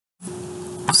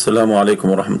Assalamu alaikum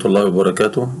wa rahmatullahi wa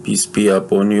barakatuh. Peace be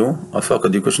upon you. Afaq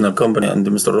Educational Company and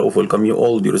Mr. Rauf welcome you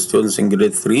all, dear students in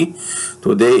grade 3.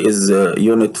 Today is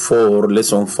Unit 4,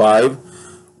 Lesson 5.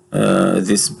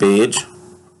 This page.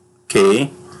 Okay.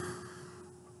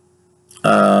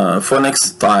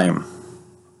 Phonics time.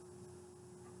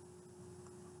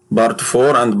 Part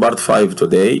 4 and Part 5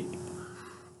 today.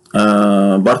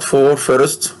 Part 4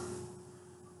 first.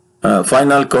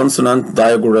 Final consonant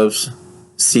digraphs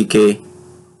CK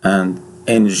and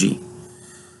NG.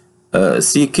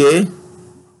 CK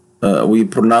we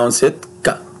pronounce it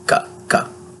K, K, K.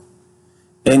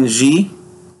 NG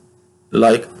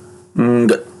like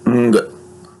ng, ng.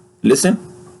 Listen.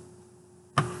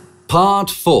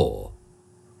 Part 4.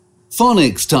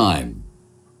 Phonics time.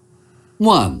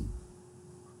 1.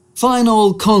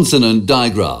 Final consonant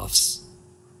digraphs.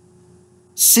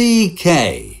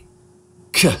 CK.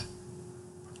 K.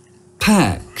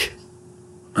 Pack.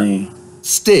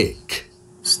 Stick.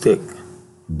 Stick.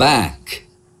 Back.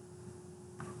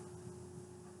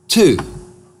 2.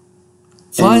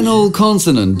 Final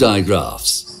consonant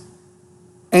digraphs.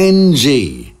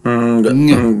 NG.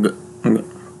 Ng.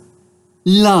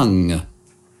 Lung.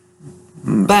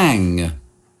 Bang.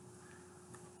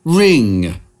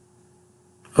 Ring.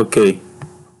 Okay.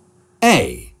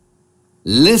 A.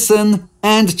 Listen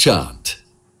and chant.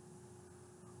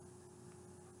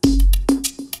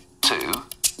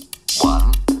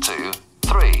 1, 2,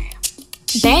 3.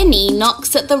 Benny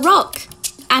knocks at the rock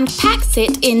and packs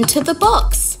it into the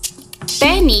box.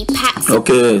 Benny packs it.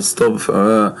 Okay, stop.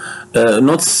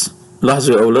 Notes.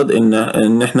 لاحظوا يا أولاد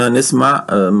إن إحنا نسمع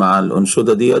مع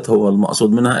الأنشودة ديت، هو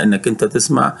المقصود منها إنك أنت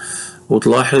تسمع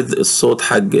وتلاحظ الصوت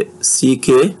حق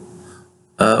CK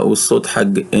والصوت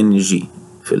حق NG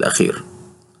في الأخير.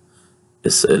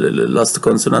 last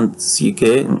consonant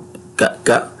CK ك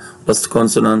ك last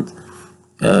consonant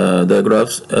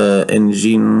digraphs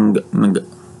NG ng.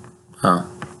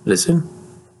 Listen.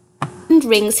 And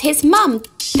rings his mum.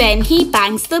 Then he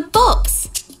bangs the box.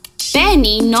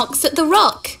 Benny knocks at the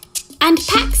rock and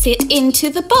packs it into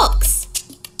the box.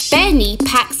 Benny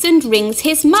packs and rings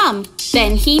his mum.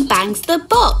 Then he bangs the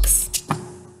box.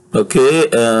 Okay.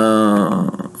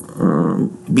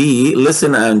 B.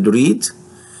 Listen and read.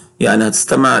 يعني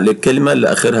هتستمع للكلمة اللي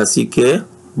آخرها CK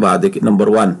بعد نمبر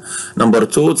 1. نمبر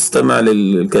 2 تستمع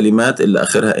للكلمات اللي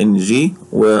آخرها NG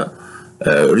و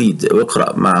read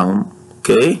واقرأ معهم.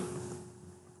 Okay.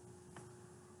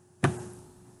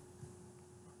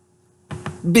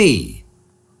 B.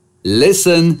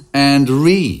 Listen and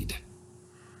read.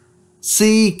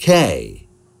 CK.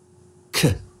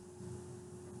 K.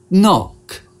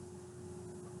 Knock.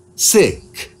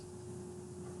 Sick.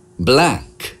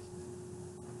 Black.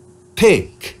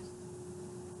 Pick.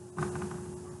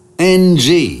 NG.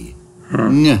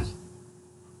 Ng.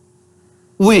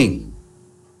 Wing.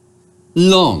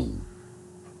 Long.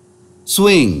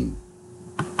 Swing.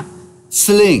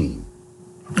 Sling.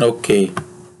 Okay.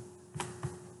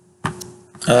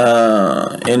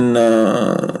 In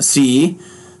C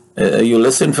you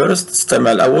listen first.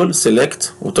 استمع الأول.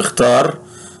 Select وتختار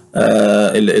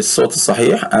الصوت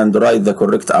الصحيح and write the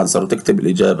correct answer وتكتب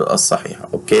الإجابة الصحيحة.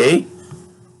 Okay.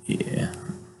 Yeah.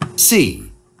 C.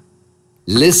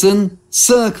 Listen,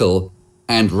 circle,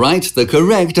 and write the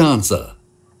correct answer.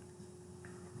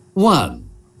 1.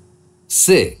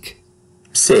 Sick.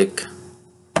 Sick.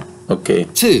 Okay.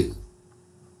 2.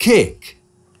 Kick.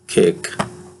 Kick.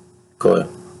 Go.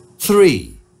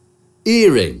 3.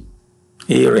 Earring.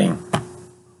 Earring.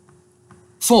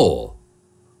 4.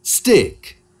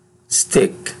 Stick.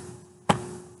 Stick.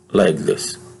 Like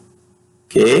this.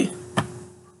 Okay.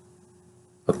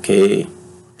 Okay.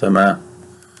 تمام.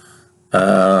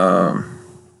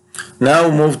 Now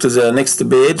move to the next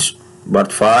page,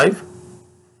 part 5.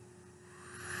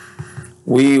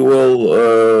 We will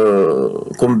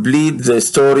complete the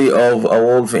story of a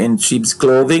wolf in sheep's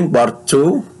clothing, part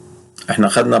 2. احنا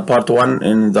خدنا part 1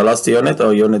 in the last unit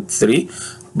or unit 3,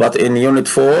 but in unit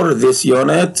 4 this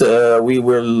unit we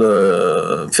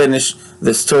will finish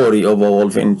the story of a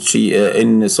wolf in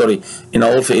a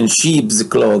wolf in sheep's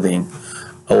clothing.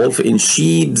 A wolf in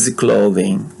sheep's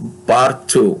clothing, part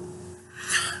 2.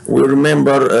 We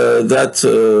remember that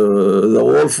the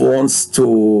wolf wants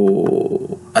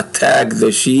to attack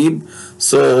the sheep,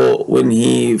 so when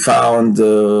he found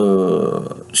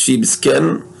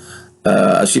sheepskin,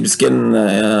 a sheepskin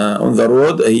on the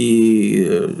road, he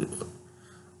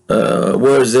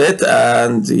wears it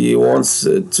and he wants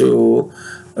to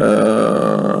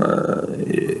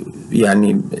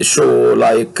يعني show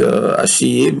like a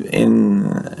sheep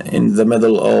in the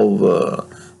middle of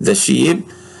the sheep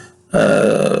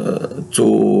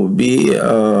to be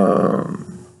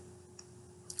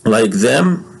like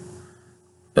them.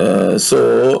 So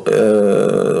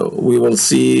we will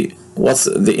see what's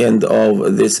the end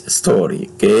of this story.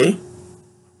 Okay.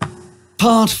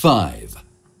 Part 5.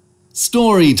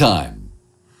 Story time.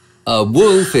 A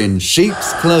wolf in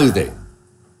sheep's clothing.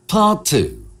 Part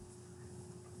 2.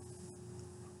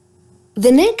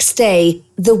 The next day,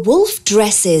 the wolf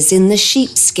dresses in the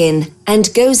sheepskin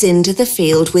and goes into the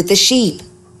field with the sheep.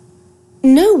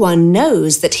 No one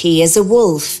knows that he is a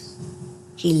wolf.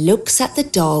 He looks at the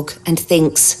dog and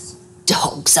thinks,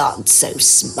 "Dogs aren't so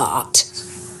smart."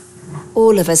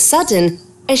 All of a sudden,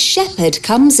 a shepherd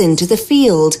comes into the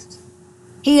field.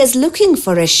 He is looking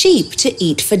for a sheep to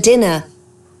eat for dinner.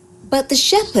 But the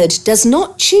shepherd does not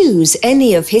choose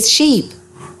any of his sheep.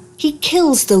 He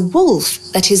kills the wolf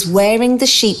that is wearing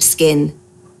the sheepskin.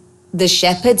 The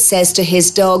shepherd says to his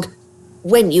dog,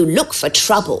 "When you look for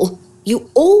trouble, you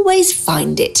always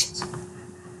find it."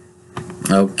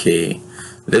 Okay,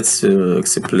 let's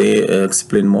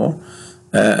explain more.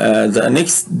 The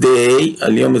next day,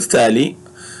 اليوم التالي,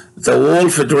 the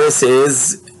wolf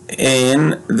dresses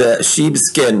in the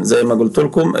sheepskin. زي ما قلت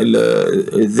لكم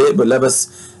الذئب لبس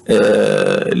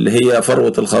اللي هي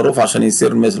فروة الخروف عشان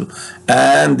يصير مثله.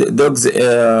 And dogs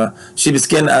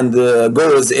sheepskin and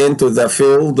goes into the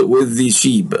field with the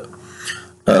sheep.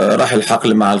 راح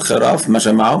الحقل مع الخراف،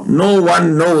 مشى معه. No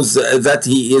one knows that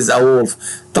he is a wolf.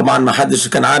 طبعا ما حدش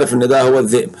كان عارف ان ده هو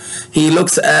الذئب. He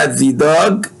looks at the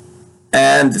dog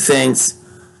and thinks.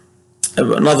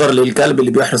 نظر للكلب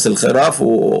اللي بيحرس الخراف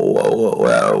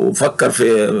وفكر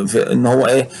في ان هو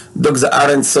ايه dogs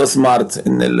aren't so smart،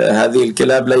 ان هذه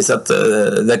الكلاب ليست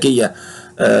ذكية،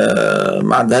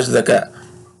 ما عندهاش ذكاء.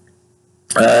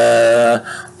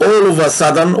 all of a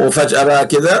sudden وفجأة بقى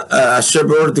كده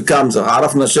shepherd comes.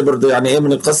 عرفنا shepherd يعني ايه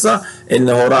من القصة،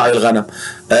 انه راعي الغنم.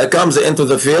 comes into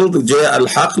the field. جاء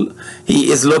الحقل.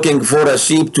 he is looking for a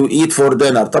sheep to eat for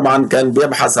dinner. طبعا كان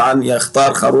بيبحث عن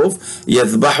يختار خروف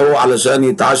يذبحه علشان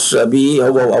يتعشى به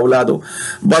هو واولاده.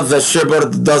 but the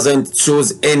shepherd doesn't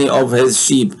choose any of his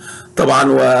sheep.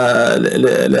 طبعا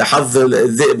ولحظ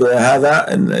الذئب هذا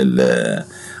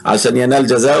عشان ينال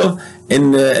جزاؤه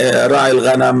ان راعي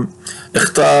الغنم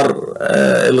اختار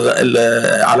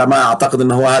على ما اعتقد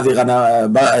ان هو هذه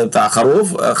غنم بتاع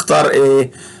خروف، اختار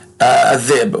ايه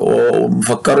الذئب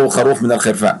ومفكره خروف من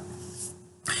الخرفان.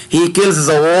 he kills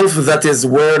the wolf that is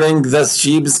wearing the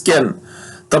sheepskin.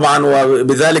 طبعا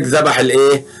وبذلك ذبح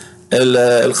الايه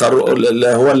اللي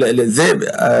هو الذئب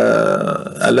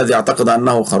الذي اعتقد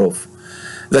انه خروف.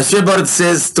 the shepherd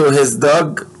says to his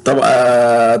dog.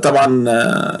 طبعا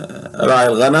راعي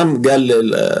الغنم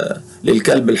قال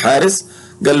للكلب الحارس،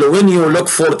 قال له when you look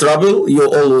for trouble you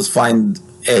always find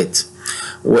it.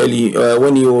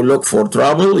 when you look for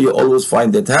trouble you always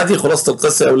find it. هذه خلاصة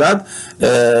القصة يا أولاد.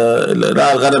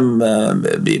 راعي الغنم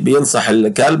بينصح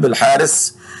الكلب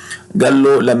الحارس، قال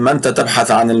له لما أنت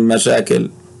تبحث عن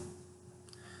المشاكل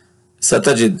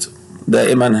ستجد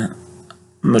دائما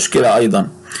مشكلة أيضا.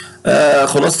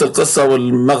 خلاصة القصة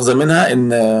والمغزى منها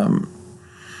إن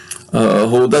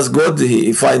who does good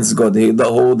he finds good,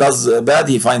 who does bad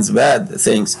he finds bad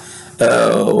things.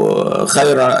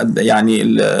 خير يعني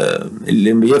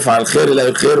اللي بيفعل خير يلاقي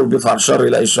الخير وبيفعل شر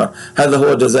يلاقي الشر. هذا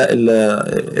هو جزاء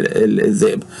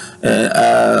الذئب.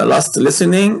 last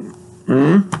listening.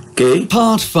 Okay.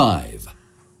 Part 5.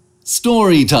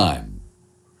 Story time.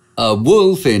 A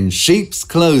wolf in sheep's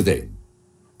clothing.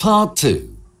 Part 2.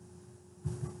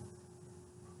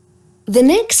 The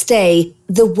next day,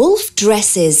 the wolf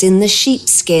dresses in the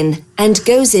sheepskin and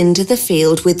goes into the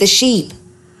field with the sheep.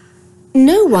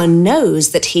 No one knows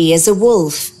that he is a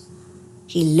wolf.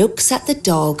 He looks at the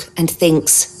dog and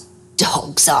thinks,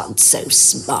 "Dogs aren't so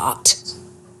smart."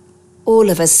 All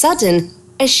of a sudden,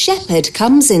 a shepherd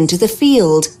comes into the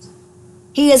field.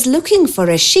 He is looking for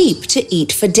a sheep to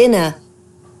eat for dinner.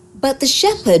 But the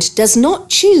shepherd does not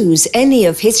choose any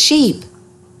of his sheep.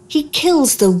 He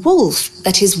kills the wolf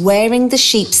that is wearing the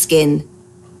sheepskin.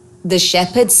 The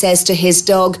shepherd says to his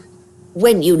dog,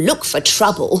 "When you look for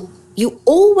trouble, you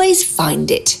always find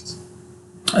it."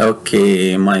 Okay,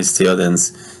 my students,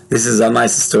 this is a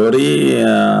nice story.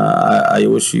 I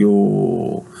wish you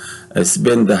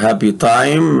spend a happy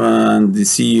time and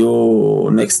see you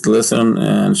next lesson,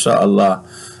 inshallah.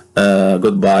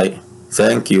 Goodbye.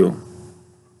 Thank you.